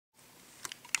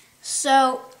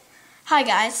So, hi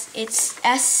guys, it's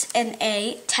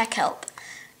S&A Tech Help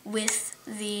with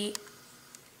the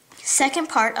second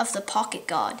part of the Pocket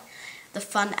God, the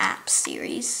Fun Apps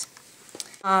series.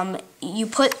 You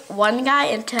put one guy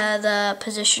into the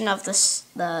position of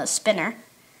the spinner,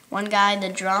 one guy the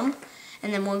drum,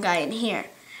 and then one guy in here.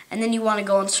 And then you want to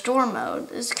go in store mode.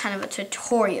 This is kind of a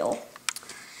tutorial.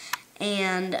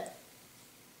 And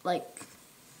light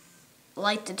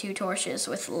the two torches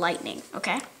with lightning,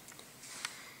 okay?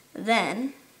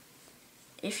 Then,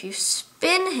 if you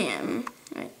spin him,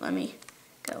 right, let me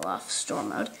go off store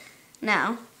mode.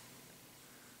 Now,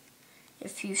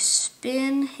 if you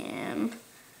spin him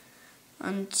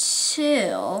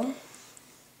until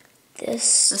the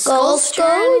skulls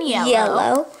turn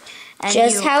yellow, and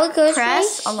just how it goes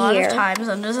press right a lot here. of times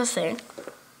under the thing,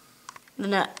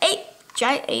 then a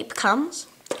giant ape comes.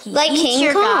 He like eats King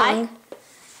your Kong. guy.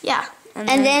 Yeah.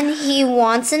 And then he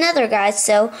wants another guy,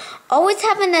 so always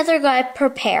have another guy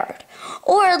prepared.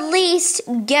 Or at least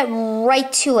get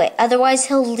right to it, otherwise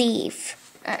he'll leave.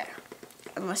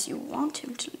 Unless you want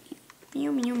him to leave.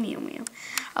 Meow, meow, meow, meow.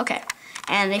 Okay,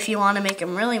 and if you want to make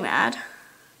him really mad,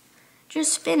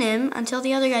 just spin him until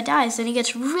the other guy dies. Then he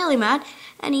gets really mad,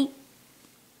 and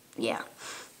yeah.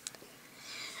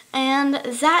 And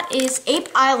that is Ape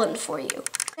Island for you.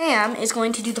 Sam is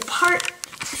going to do the part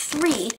 3